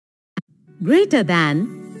greater than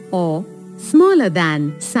or smaller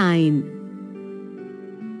than sign.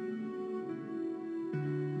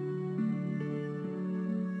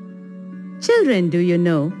 Children, do you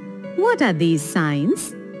know what are these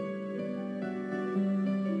signs?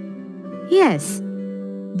 Yes,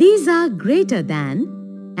 these are greater than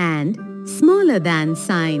and smaller than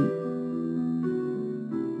sign.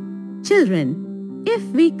 Children, if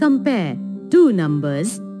we compare two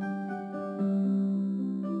numbers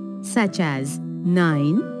such as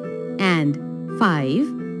 9 and 5,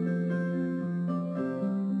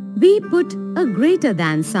 we put a greater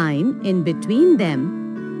than sign in between them.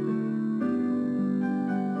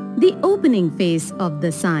 The opening face of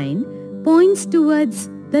the sign points towards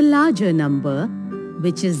the larger number,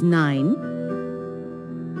 which is 9,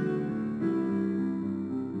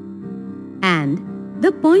 and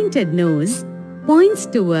the pointed nose points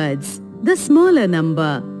towards the smaller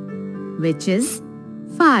number, which is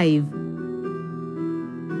 5.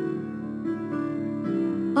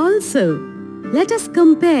 Also, let us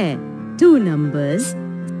compare two numbers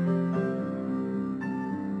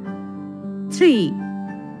 3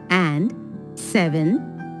 and 7.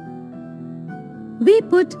 We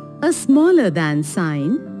put a smaller than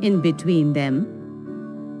sign in between them.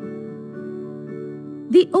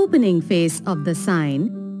 The opening face of the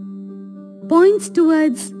sign points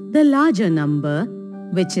towards the larger number,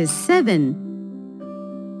 which is 7.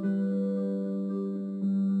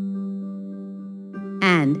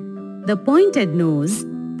 And the pointed nose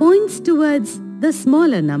points towards the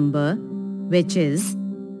smaller number, which is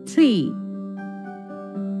 3.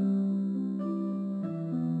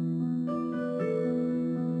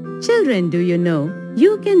 Children, do you know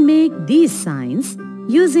you can make these signs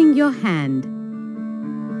using your hand?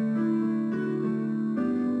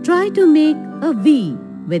 Try to make a V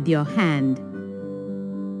with your hand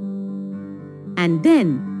and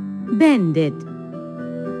then bend it.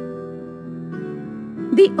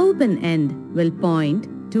 The open end will point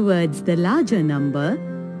towards the larger number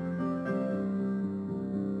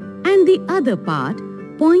and the other part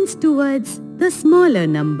points towards the smaller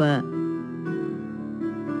number.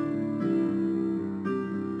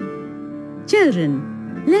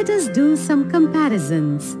 Children, let us do some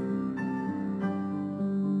comparisons.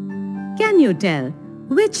 Can you tell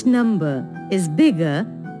which number is bigger?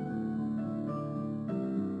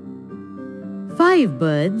 5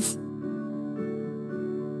 birds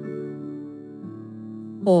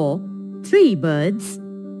or 3 birds?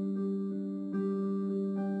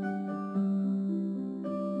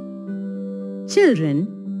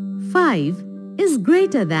 Children, 5 is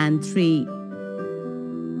greater than 3.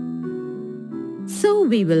 So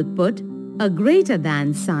we will put a greater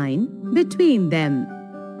than sign between them.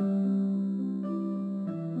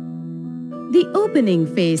 The opening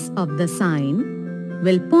face of the sign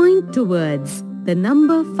will point towards the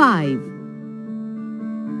number 5.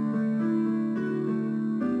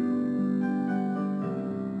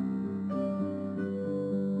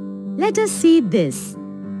 Let us see this.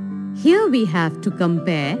 Here we have to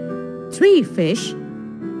compare 3 fish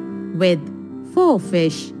with 4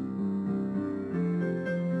 fish.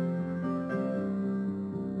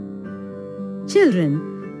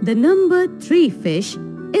 Children, the number 3 fish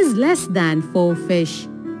is less than 4 fish.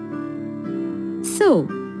 So,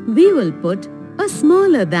 we will put a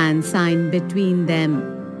smaller than sign between them.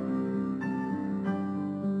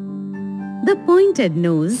 The pointed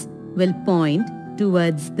nose will point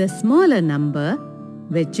towards the smaller number,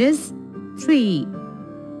 which is 3.